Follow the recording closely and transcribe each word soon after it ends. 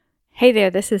Hey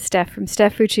there, this is Steph from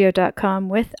StephRuccio.com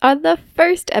with the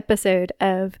first episode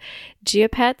of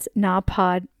Geopat's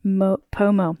PodPoMo.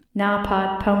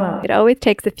 PodPoMo. It always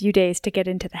takes a few days to get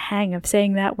into the hang of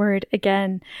saying that word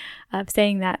again, of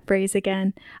saying that phrase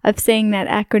again, of saying that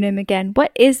acronym again.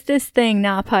 What is this thing,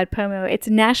 PodPoMo? It's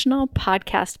National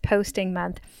Podcast Posting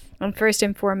Month. And first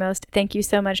and foremost, thank you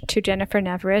so much to Jennifer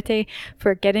Navarrete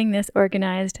for getting this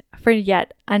organized for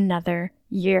yet another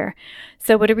year.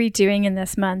 So what are we doing in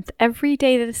this month? Every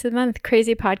day this month,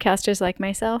 crazy podcasters like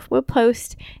myself will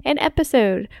post an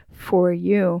episode for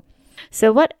you.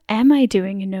 So what am I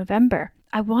doing in November?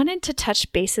 I wanted to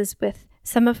touch bases with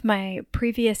some of my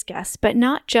previous guests, but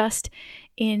not just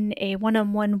in a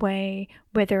one-on-one way,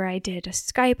 whether I did a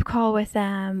Skype call with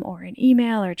them or an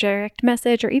email or direct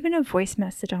message or even a voice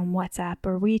message on WhatsApp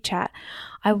or WeChat.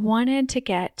 I wanted to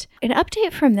get an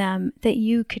update from them that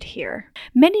you could hear.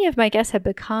 Many of my guests have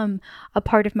become a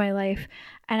part of my life,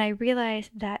 and I realize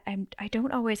that I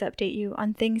don't always update you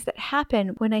on things that happen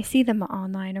when I see them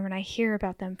online or when I hear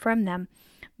about them from them,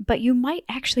 but you might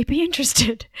actually be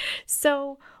interested.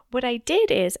 So what I did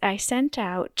is I sent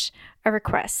out a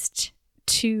request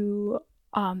to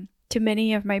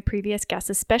many of my previous guests,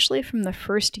 especially from the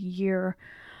first year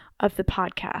of the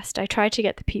podcast. I tried to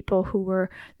get the people who were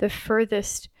the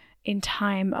furthest in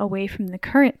time away from the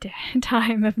current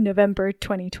time of November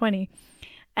 2020.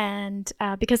 And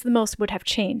because the most would have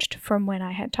changed from when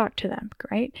I had talked to them,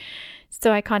 right?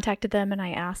 So I contacted them and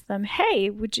I asked them, hey,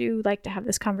 would you like to have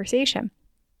this conversation?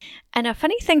 And a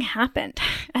funny thing happened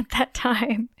at that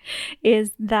time is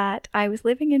that I was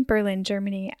living in Berlin,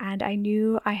 Germany, and I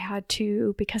knew I had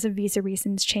to, because of visa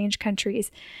reasons, change countries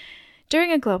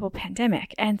during a global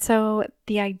pandemic. And so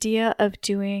the idea of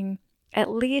doing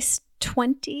at least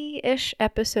 20-ish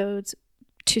episodes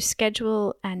to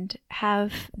schedule and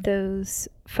have those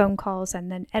phone calls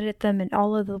and then edit them and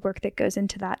all of the work that goes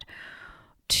into that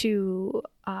to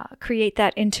create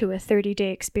that into a 30-day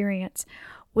experience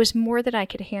was more than I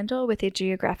could handle with a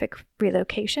geographic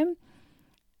relocation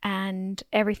and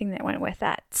everything that went with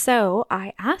that. So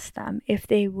I asked them if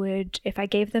I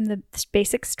gave them the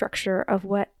basic structure of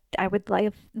what I would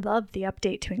love the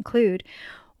update to include,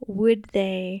 would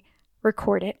they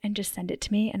record it and just send it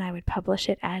to me and I would publish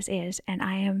it as is. And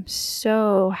I am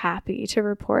so happy to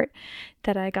report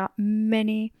that I got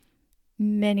many,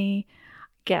 many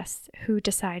guests who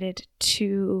decided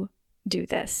to do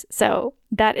this. So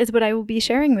that is what I will be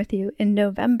sharing with you in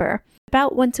November.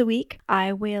 About once a week,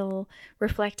 I will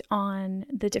reflect on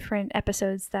the different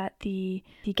episodes that the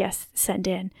guests send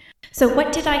in. So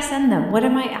what did I send them? What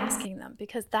am I asking them?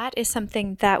 Because that is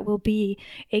something that will be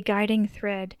a guiding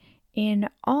thread in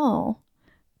all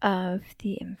of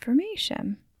the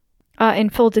information. In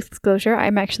full disclosure,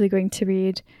 I'm actually going to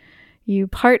read you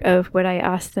part of what I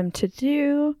asked them to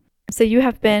do. So you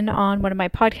have been on one of my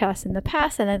podcasts in the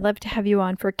past, and I'd love to have you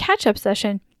on for a catch-up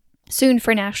session soon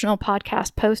for National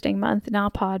Podcast Posting Month,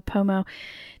 PodPoMo.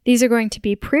 These are going to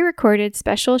be pre-recorded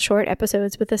special short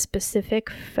episodes with a specific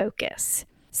focus.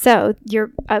 So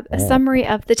a summary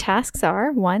of the tasks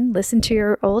are: 1, listen to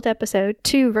your old episode;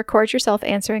 2, record yourself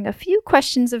answering a few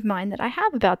questions of mine that I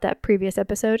have about that previous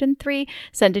episode; and 3,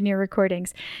 send in your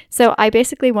recordings. So I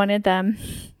basically wanted them...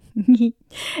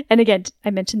 and again, I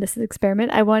mentioned this as an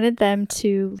experiment. I wanted them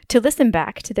to listen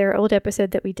back to their old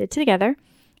episode that we did together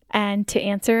and to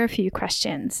answer a few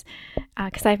questions.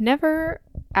 Because I've never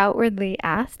outwardly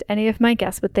asked any of my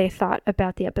guests what they thought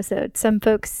about the episode. Some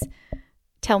folks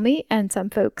tell me and some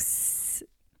folks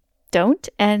don't.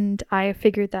 And I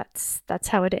figured that's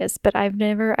how it is. But I've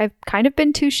kind of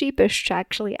been too sheepish to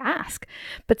actually ask.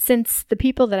 But since the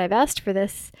people that I've asked for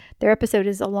this, their episode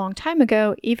is a long time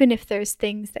ago, even if there's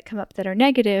things that come up that are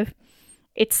negative,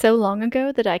 it's so long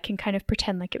ago that I can kind of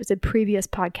pretend like it was a previous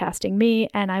podcasting me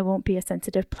and I won't be a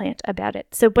sensitive plant about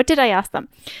it. So what did I ask them?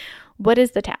 What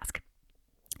is the task?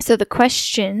 So the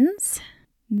questions,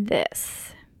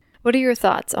 this. What are your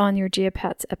thoughts on your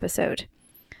Geopats episode?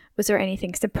 Was there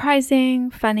anything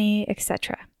surprising, funny,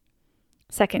 etc.?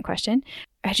 Second question,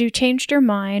 had you changed your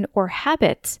mind or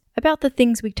habits about the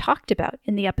things we talked about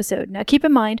in the episode? Now keep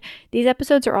in mind, these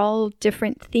episodes are all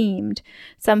different themed.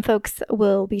 Some folks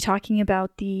will be talking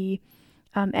about the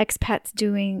expats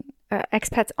doing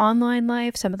expats online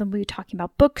life. Some of them will be talking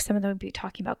about books. Some of them will be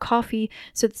talking about coffee.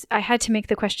 So I had to make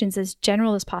the questions as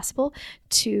general as possible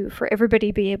for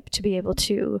everybody to be able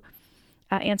to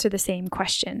answer the same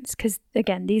questions. Because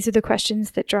again, these are the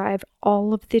questions that drive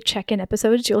all of the check-in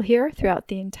episodes you'll hear throughout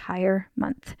the entire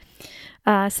month.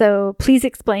 So please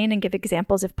explain and give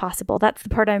examples if possible. That's the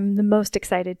part I'm the most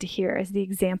excited to hear, is the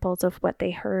examples of what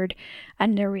they heard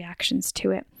and their reactions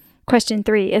to it. Question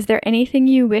 3, is there anything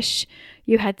you wish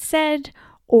you had said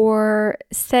or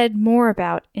said more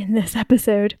about in this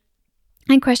episode?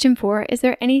 And question 4, is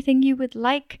there anything you would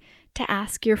like to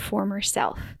ask your former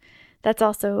self? That's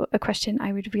also a question I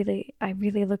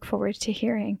really look forward to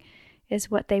hearing,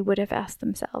 is what they would have asked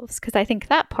themselves. Because I think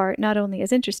that part not only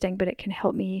is interesting, but it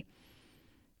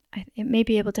may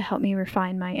be able to help me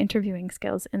refine my interviewing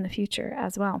skills in the future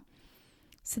as well.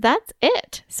 So that's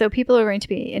it. So people are going to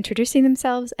be introducing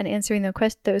themselves and answering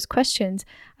those questions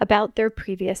about their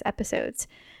previous episodes.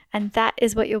 And that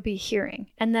is what you'll be hearing.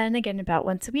 And then again, about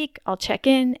once a week, I'll check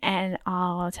in and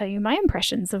I'll tell you my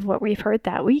impressions of what we've heard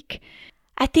that week.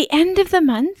 At the end of the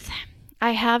month,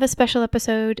 I have a special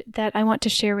episode that I want to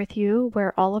share with you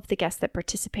where all of the guests that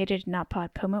participated in Now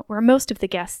PodPoMo, or most of the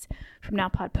guests from Now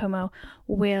PodPoMo,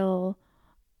 will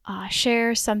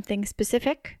share something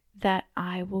specific that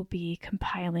I will be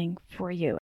compiling for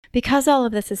you. Because all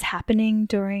of this is happening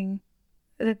during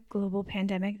the global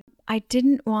pandemic, I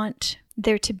didn't want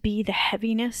there to be the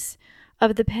heaviness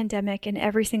of the pandemic in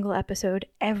every single episode,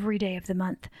 every day of the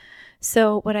month.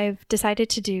 So what I've decided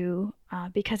to do,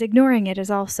 because ignoring it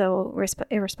is also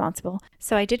irresponsible,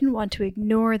 so I didn't want to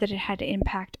ignore that it had an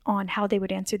impact on how they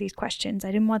would answer these questions.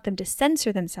 I didn't want them to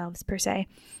censor themselves, per se,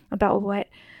 about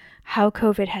how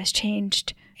COVID has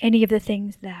changed any of the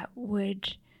things that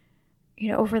would,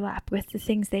 overlap with the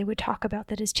things they would talk about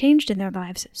that has changed in their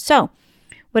lives. So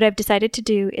what I've decided to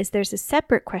do is there's a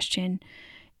separate question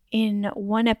in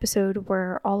one episode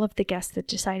where all of the guests that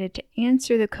decided to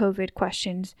answer the COVID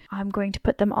questions, I'm going to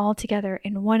put them all together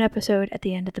in one episode at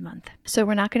the end of the month. So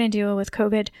we're not going to deal with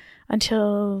COVID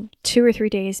until 2 or 3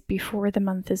 days before the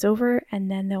month is over.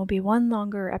 And then there'll be one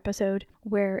longer episode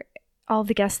where all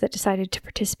the guests that decided to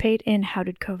participate in how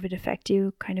did COVID affect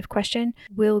you kind of question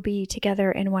will be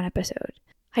together in one episode.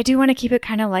 I do want to keep it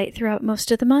kind of light throughout most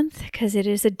of the month because it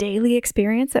is a daily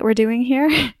experience that we're doing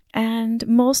here. And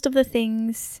most of the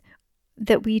things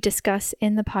that we discuss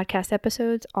in the podcast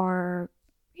episodes are,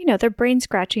 they're brain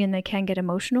scratchy and they can get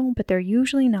emotional, but they're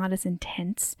usually not as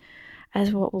intense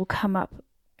as what will come up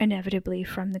inevitably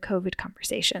from the COVID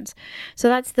conversations. So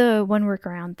that's the one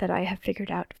workaround that I have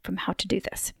figured out from how to do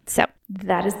this. So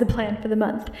that is the plan for the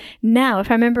month. Now,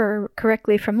 if I remember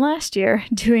correctly from last year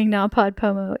doing Now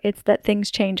PodPoMo, it's that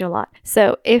things change a lot.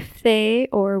 So if they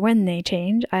or when they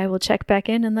change, I will check back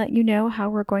in and let you know how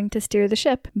we're going to steer the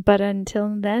ship. But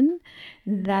until then,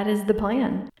 that is the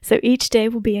plan. So each day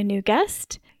will be a new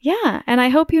guest. Yeah, and I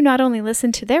hope you not only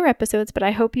listen to their episodes, but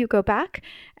I hope you go back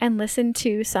and listen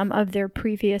to some of their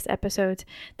previous episodes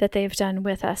that they've done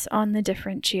with us on the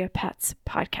different Geopats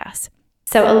podcasts.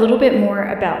 So a little bit more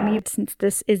about me, since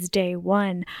this is day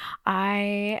 1,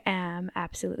 I am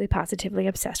absolutely positively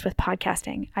obsessed with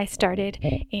podcasting. I started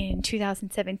in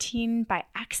 2017 by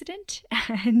accident,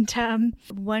 and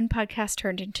one podcast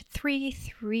turned into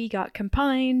 3 got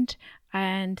combined,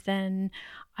 and then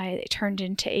I turned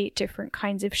into 8 different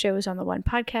kinds of shows on the one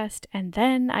podcast, and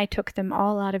then I took them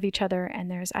all out of each other, and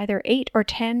there's either 8 or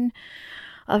 10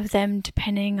 of them,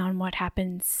 depending on what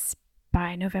happens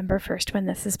by November 1st when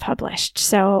this is published.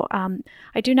 So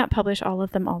I do not publish all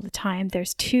of them all the time.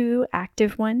 There's 2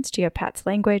 active ones, Geopats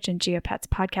Language and Geopats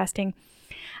Podcasting,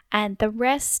 and the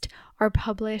rest are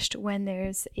published when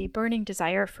there's a burning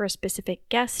desire for a specific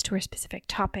guest or a specific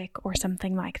topic or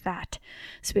something like that.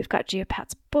 So we've got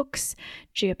Geopats Books,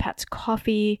 Geopats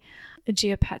Coffee,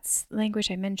 Geopats Language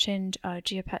I mentioned,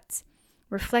 Geopats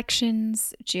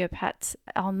Reflections, Geopats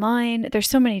Online. There's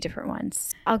so many different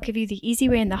ones. I'll give you the easy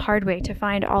way and the hard way to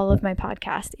find all of my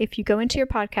podcasts. If you go into your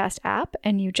podcast app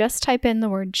and you just type in the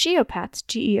word Geopats,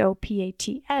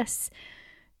 Geopats,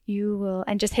 you will,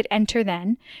 and just hit enter,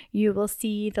 then you will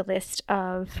see the list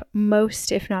of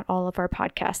most, if not all, of our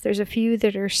podcasts. There's a few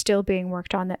that are still being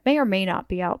worked on that may or may not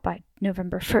be out by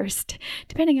November 1st,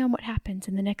 depending on what happens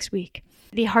in the next week.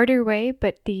 The harder way,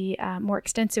 but the more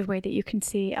extensive way that you can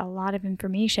see a lot of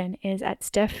information is at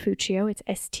Steph Fuccio. It's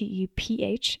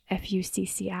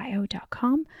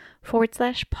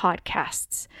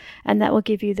StepHFuccio.com/podcasts. And that will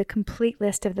give you the complete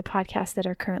list of the podcasts that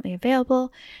are currently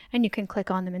available. And you can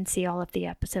click on them and see all of the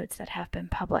episodes that have been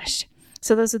published.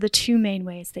 So those are the 2 main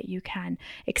ways that you can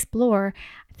explore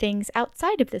things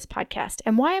outside of this podcast.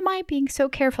 And why am I being so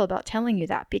careful about telling you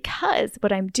that? Because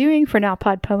what I'm doing for Now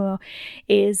PodPoMo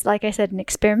is, like I said, an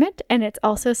experiment, and it's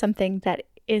also something that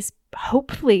is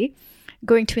hopefully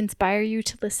going to inspire you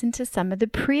to listen to some of the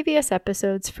previous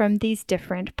episodes from these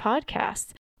different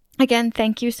podcasts. Again,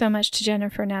 thank you so much to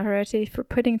Jennifer Navarrete for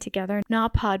putting together Now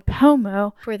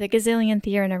PodPoMo for the gazillionth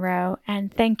year in a row.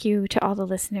 And thank you to all the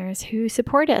listeners who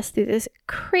support us through this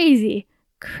crazy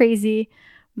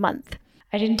month.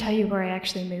 I didn't tell you where I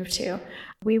actually moved to.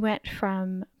 We went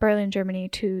from Berlin, Germany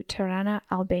to Tirana,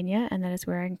 Albania, and that is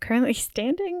where I'm currently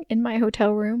standing in my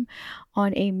hotel room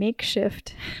on a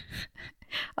makeshift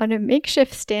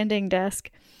standing desk,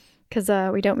 because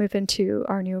we don't move into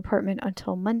our new apartment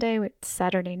until Monday. It's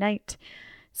Saturday night.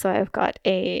 So I've got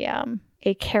a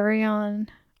carry-on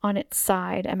on its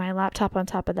side and my laptop on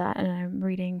top of that, and I'm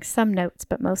reading some notes,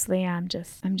 but mostly I'm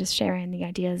just sharing the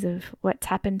ideas of what's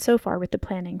happened so far with the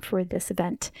planning for this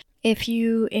event. If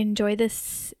you enjoy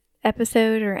this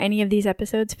episode or any of these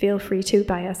episodes, feel free to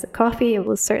buy us a coffee. It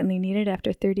will certainly need it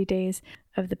after 30 days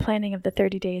of the planning of the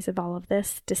 30 days of all of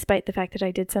this. Despite the fact that I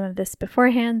did some of this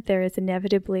beforehand, there is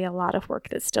inevitably a lot of work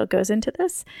that still goes into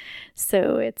this.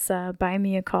 So it's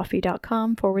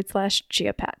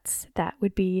buymeacoffee.com/geopats. That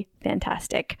would be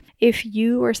fantastic. If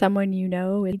you or someone you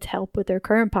know needs help with their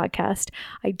current podcast,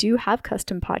 I do have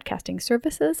custom podcasting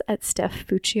services at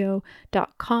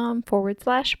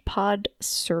stephfuccio.com/pod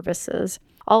services.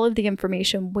 All of the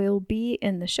information will be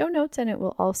in the show notes, and it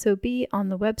will also be on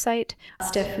the website,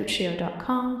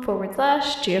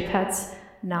 stephfuccio.com/geopats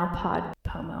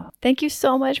PodPoMo. Thank you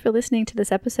so much for listening to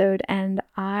this episode, and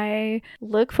I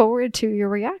look forward to your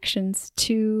reactions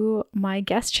to my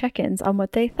guest check-ins on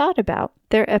what they thought about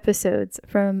their episodes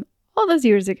from all those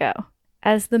years ago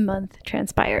as the month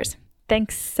transpires.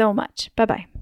 Thanks so much. Bye-bye.